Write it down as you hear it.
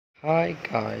Hi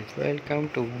guys, welcome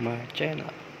to my channel.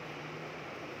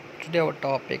 Today our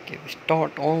topic is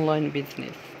start online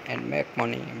business and make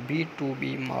money.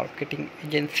 B2B marketing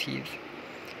agencies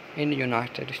in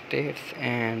United States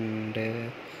and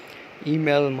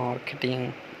email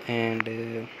marketing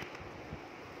and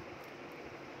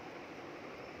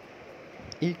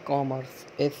e-commerce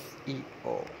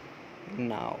SEO.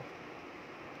 Now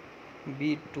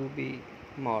B2B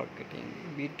marketing,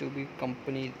 B2B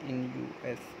companies in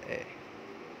USA.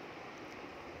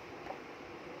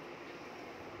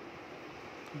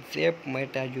 Zap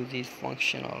Meta uses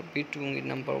functional B2B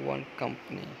number one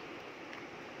company.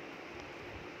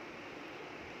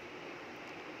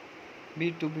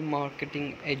 B2B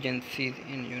marketing agencies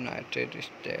in United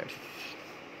States.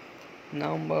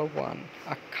 Number one,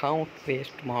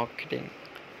 account-based marketing.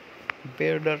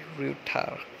 Bearder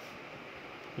Router,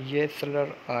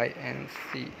 Yesler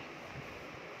Inc.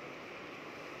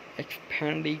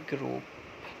 Expandy Group,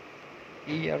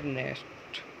 Earnest,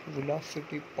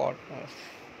 Velocity Partners,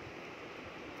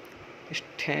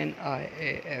 Stan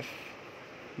IAS,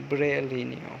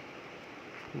 Brailino,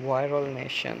 Viral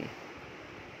Nation,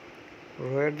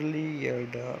 Redley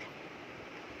Elder,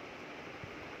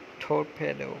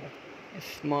 Torpedo,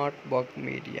 Smart Bug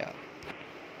Media.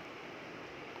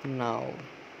 Now,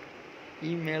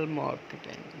 email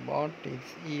marketing. What is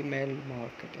email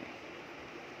marketing?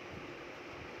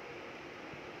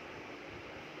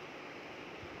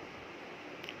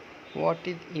 What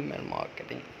is email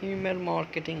marketing? Email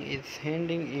marketing is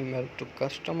sending email to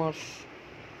customers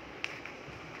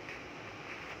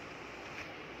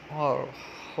or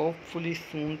hopefully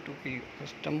soon to be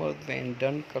customers. When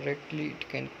done correctly, it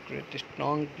can create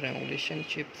strong brand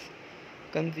relationships.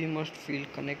 Consumers feel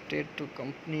connected to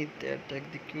companies that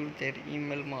execute their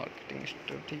email marketing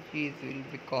strategies will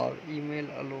be called email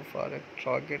allow for a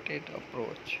targeted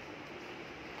approach.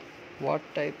 What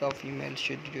type of email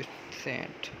should you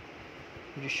send?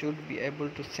 You should be able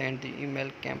to send the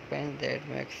email campaign that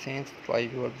makes sense for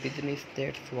your business.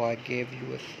 That's why I gave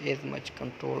you as much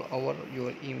control over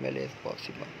your email as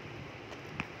possible.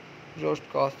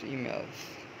 Broadcast emails,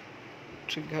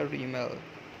 triggered emails,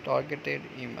 targeted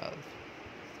emails.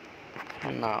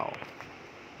 Now,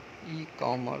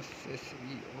 e-commerce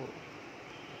SEO.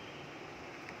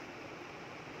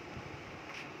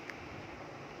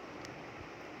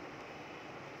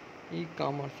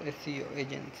 E-commerce SEO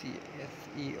agency,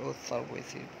 SEO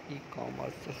services,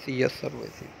 e-commerce SEO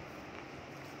services.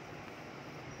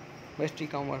 Best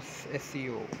e-commerce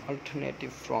SEO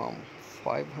alternative from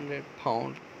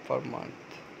 £500 per month.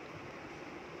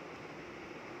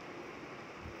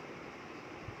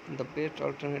 The best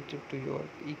alternative to your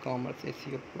e-commerce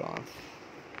SEO plans.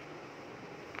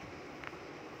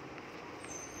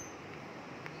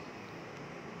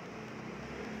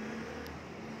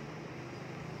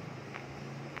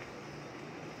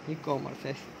 E-commerce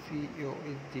SEO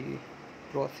is the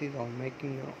process of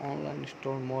making your online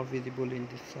store more visible in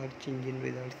the search engine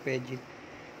results pages.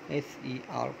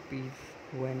 SERPs,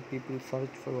 when people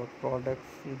search for your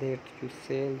products that you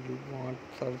sell, you want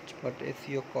search, but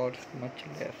SEO costs much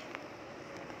less.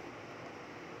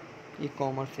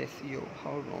 E-commerce SEO,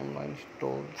 how online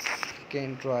stores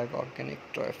can drive organic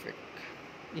traffic.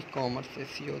 E-commerce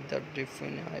SEO, the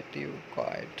definitive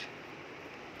guide.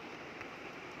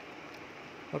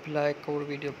 If you like our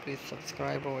video, please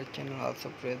subscribe our channel. Also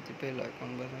press the bell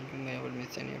icon button. You may never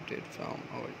miss any update from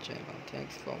our channel.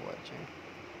 Thanks for watching.